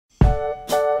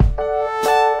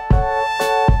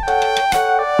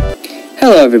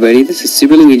Hello everybody, this is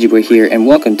Super Luigi Boy here, and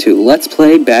welcome to Let's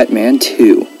Play Batman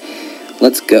 2.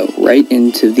 Let's go right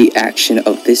into the action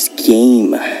of this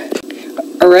game.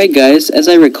 Alright guys, as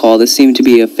I recall, this seemed to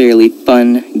be a fairly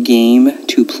fun game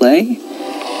to play.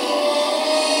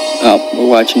 Oh, we're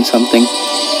watching something.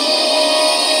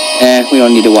 We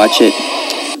don't need to watch it.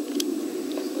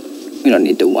 We don't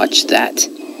need to watch that.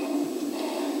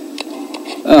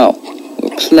 Oh,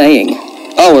 we're playing.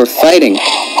 Oh, we're fighting.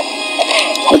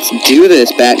 Let's do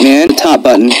this, Batman. The top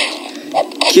button.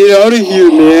 Get out of here,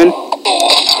 man.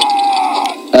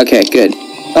 Okay, good.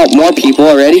 Oh, more people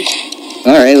already?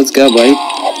 Alright, let's go, buddy.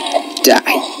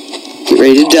 Die. Get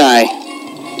ready to die.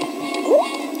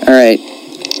 Alright.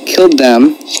 Killed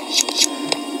them.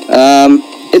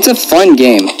 It's a fun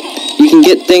game. You can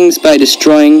get things by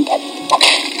destroying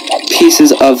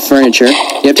pieces of furniture.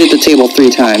 You have to hit the table 3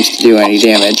 times to do any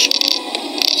damage.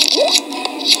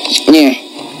 Yeah.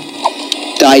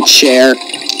 Die, chair.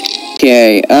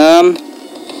 Okay, gonna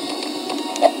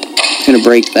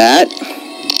break that.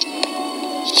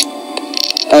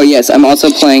 Oh yes, I'm also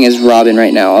playing as Robin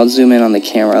right now. I'll zoom in on the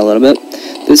camera a little bit.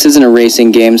 This isn't a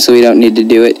racing game, so we don't need to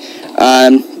do it.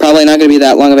 Probably not gonna be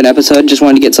that long of an episode. Just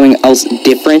wanted to get something else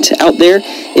different out there.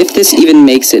 If this even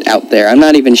makes it out there, I'm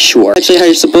not even sure. Actually, how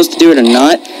you're supposed to do it or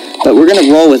not, but we're gonna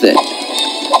roll with it.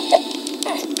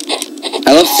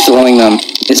 I love throwing them.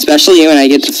 Especially when I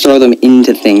get to throw them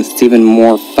into things. It's even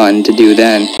more fun to do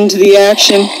then. Into the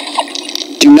action.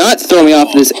 Do not throw me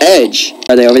off this edge.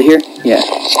 Are they over here? Yeah.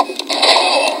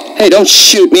 Hey, don't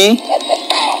shoot me.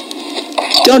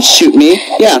 Don't shoot me.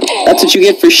 Yeah, that's what you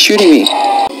get for shooting me.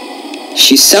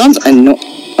 She sounds am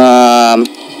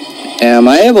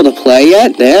I able to play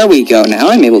yet? There we go. Now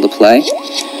I'm able to play.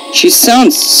 She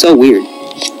sounds so weird.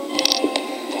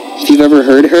 If you've ever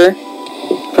heard her,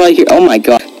 probably hear. Oh my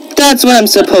god. That's what I'm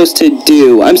supposed to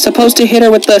do. I'm supposed to hit her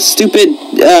with the stupid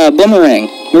boomerang.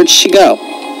 Where'd she go?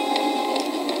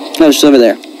 Oh, she's over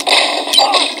there.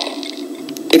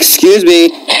 Excuse me.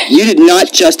 You did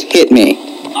not just hit me.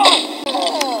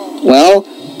 Well,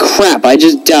 crap. I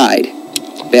just died.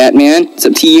 Batman, it's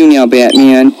up to you now,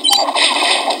 Batman.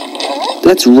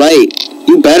 That's right.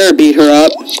 You better beat her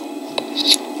up.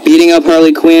 Beating up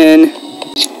Harley Quinn.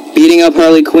 Beating up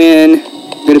Harley Quinn.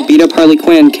 I'm gonna beat up Harley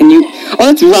Quinn. Can you? Oh,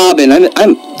 that's Robin.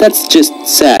 That's just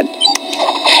sad.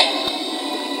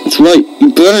 That's right.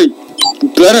 You better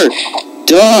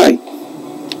die.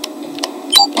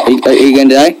 Are you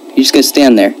gonna die? You're just gonna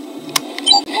stand there.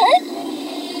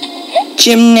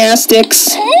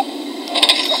 Gymnastics.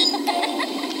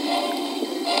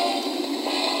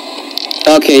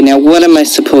 Okay, now what am I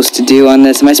supposed to do on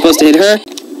this? Am I supposed to hit her?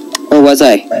 Or was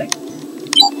I?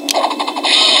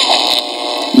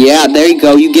 Yeah, there you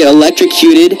go. You get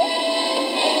electrocuted.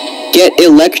 Get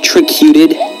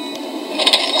electrocuted.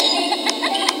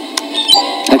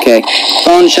 Okay.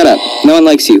 Phone, shut up. No one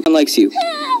likes you. No one likes you.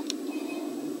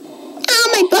 Oh,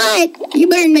 my butt! You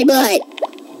burned my butt.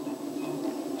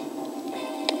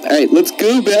 Alright, let's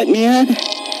go, Batman.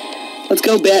 Let's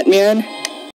go, Batman.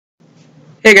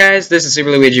 Hey guys, this is Super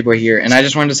Luigi Boy here, and I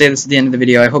just wanted to say this at the end of the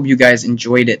video. I hope you guys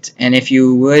enjoyed it, and if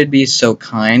you would be so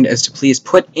kind as to please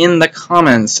put in the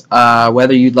comments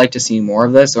whether you'd like to see more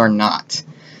of this or not.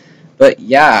 But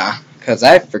yeah, because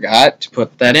I forgot to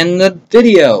put that in the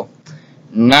video.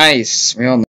 Nice,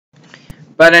 real nice.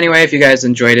 But anyway, if you guys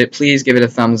enjoyed it, please give it a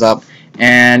thumbs up,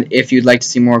 and if you'd like to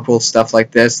see more cool stuff like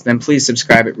this, then please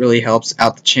subscribe. It really helps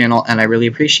out the channel, and I really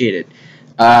appreciate it.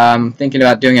 Thinking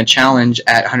about doing a challenge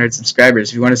at 100 subscribers.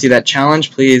 If you want to see that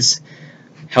challenge, please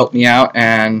help me out.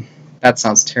 And that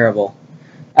sounds terrible.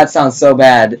 That sounds so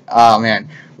bad. Oh man.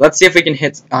 Let's see if we can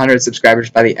hit 100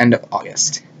 subscribers by the end of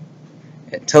August.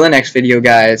 Until the next video,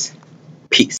 guys.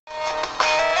 Peace.